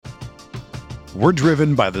We're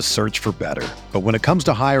driven by the search for better. But when it comes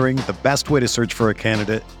to hiring, the best way to search for a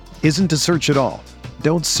candidate isn't to search at all.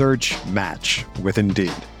 Don't search, match with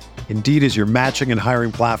Indeed. Indeed is your matching and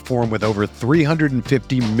hiring platform with over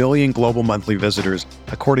 350 million global monthly visitors,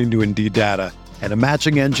 according to Indeed data, and a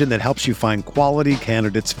matching engine that helps you find quality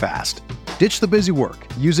candidates fast. Ditch the busy work.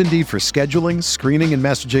 Use Indeed for scheduling, screening, and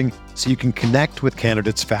messaging so you can connect with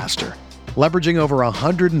candidates faster. Leveraging over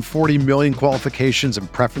 140 million qualifications and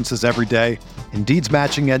preferences every day, Indeed's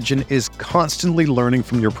matching engine is constantly learning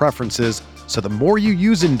from your preferences, so the more you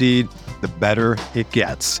use Indeed, the better it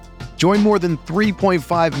gets. Join more than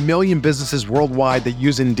 3.5 million businesses worldwide that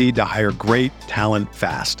use Indeed to hire great talent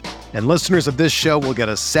fast. And listeners of this show will get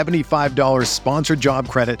a $75 sponsored job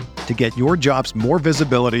credit to get your jobs more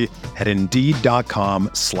visibility at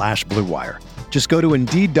Indeed.com/Blue Wire. Just go to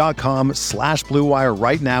Indeed.com/Blue Wire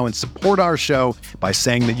right now and support our show by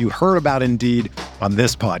saying that you heard about Indeed on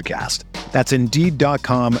this podcast. That's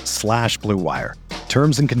Indeed.com/Blue Wire.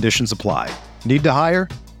 Terms and conditions apply. Need to hire?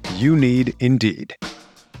 You need Indeed.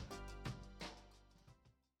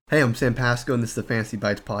 Hey, I'm Sam Pasco, and this is the Fantasy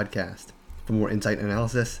Bites podcast. For more insight and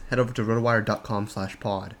analysis, head over to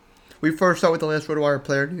rotowire.com/pod. We first start with the latest RotoWire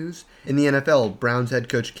player news. In the NFL, Browns head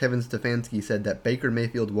coach Kevin Stefanski said that Baker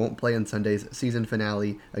Mayfield won't play in Sunday's season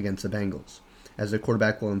finale against the Bengals, as the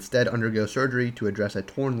quarterback will instead undergo surgery to address a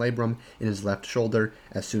torn labrum in his left shoulder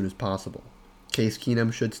as soon as possible. Case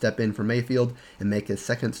Keenum should step in for Mayfield and make his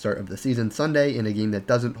second start of the season Sunday in a game that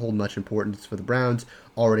doesn't hold much importance for the Browns,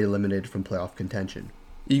 already eliminated from playoff contention.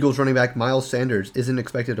 Eagles running back Miles Sanders isn't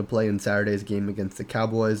expected to play in Saturday's game against the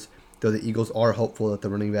Cowboys, though the Eagles are hopeful that the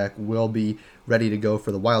running back will be ready to go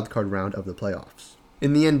for the wildcard round of the playoffs.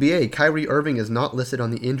 In the NBA, Kyrie Irving is not listed on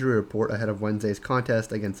the injury report ahead of Wednesday's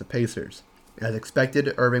contest against the Pacers. As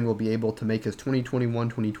expected, Irving will be able to make his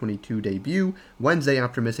 2021-2022 debut Wednesday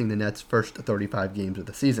after missing the Nets' first 35 games of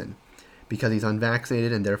the season. Because he's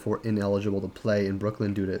unvaccinated and therefore ineligible to play in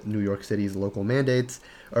Brooklyn due to New York City's local mandates,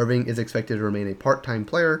 Irving is expected to remain a part-time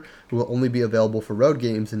player who will only be available for road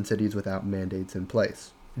games in cities without mandates in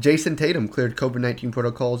place. Jason Tatum cleared COVID-19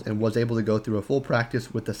 protocols and was able to go through a full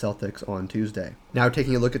practice with the Celtics on Tuesday. Now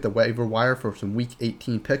taking a look at the waiver wire for some Week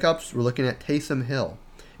 18 pickups, we're looking at Taysom Hill.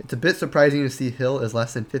 It's a bit surprising to see Hill is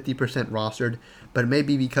less than 50% rostered, but it may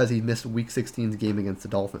be because he missed Week 16's game against the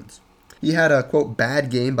Dolphins. He had a, quote, bad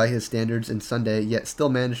game by his standards in Sunday, yet still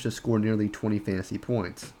managed to score nearly 20 fantasy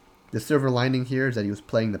points. The silver lining here is that he was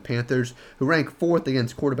playing the Panthers, who rank 4th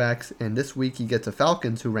against quarterbacks, and this week he gets the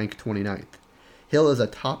Falcons, who rank 29th. Hill is a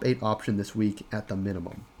top 8 option this week at the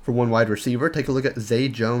minimum. For one wide receiver, take a look at Zay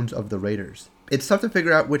Jones of the Raiders. It's tough to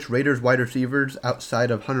figure out which Raiders wide receivers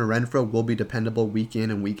outside of Hunter Renfrow will be dependable week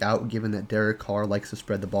in and week out, given that Derek Carr likes to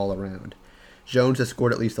spread the ball around. Jones has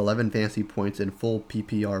scored at least 11 fantasy points in full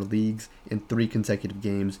PPR leagues in 3 consecutive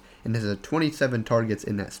games and has had 27 targets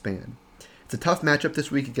in that span. It's a tough matchup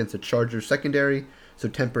this week against the Chargers secondary, so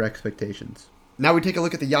temper expectations. Now we take a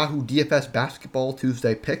look at the Yahoo DFS Basketball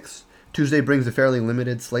Tuesday picks. Tuesday brings a fairly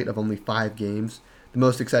limited slate of only 5 games. The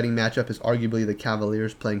most exciting matchup is arguably the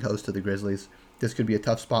Cavaliers playing host to the Grizzlies. This could be a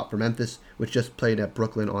tough spot for Memphis, which just played at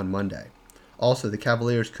Brooklyn on Monday. Also, the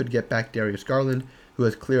Cavaliers could get back Darius Garland, who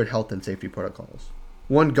has cleared health and safety protocols.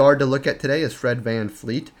 One guard to look at today is Fred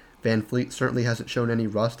VanVleet. VanVleet certainly hasn't shown any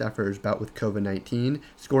rust after his bout with COVID-19,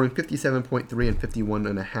 scoring 57.3 and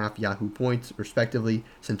 51.5 Yahoo points, respectively,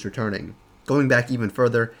 since returning. Going back even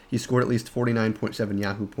further, he scored at least 49.7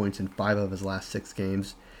 Yahoo points in 5 of his last 6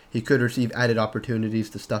 games. He could receive added opportunities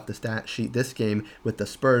to stuff the stat sheet this game, with the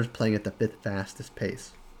Spurs playing at the 5th fastest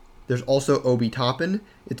pace. There's also Obi Toppin.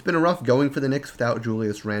 It's been a rough going for the Knicks without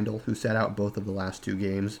Julius Randle, who sat out both of the last 2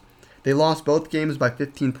 games. They lost both games by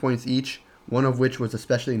 15 points each, one of which was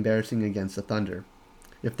especially embarrassing against the Thunder.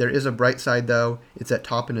 If there is a bright side, though, it's that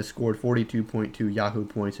Toppin has scored 42.2 Yahoo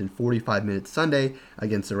points in 45 minutes Sunday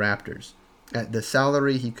against the Raptors. At this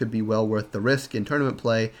salary, he could be well worth the risk in tournament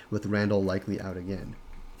play, with Randle likely out again.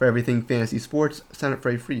 For everything fantasy sports, sign up for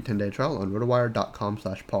a free 10-day trial on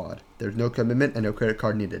rotowire.com/pod. There's no commitment and no credit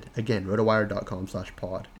card needed. Again,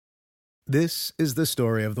 rotowire.com/pod. This is the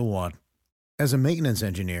story of the one. As a maintenance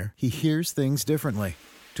engineer, he hears things differently.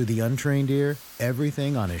 To the untrained ear,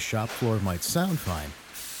 everything on his shop floor might sound fine,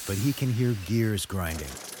 but he can hear gears grinding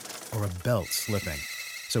or a belt slipping.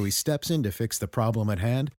 So he steps in to fix the problem at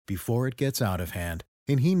hand before it gets out of hand.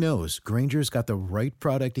 And he knows Grainger's got the right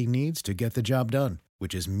product he needs to get the job done,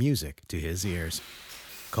 which is music to his ears.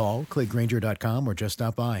 Call, click Grainger.com, or just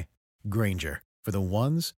stop by. Grainger, for the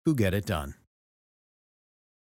ones who get it done.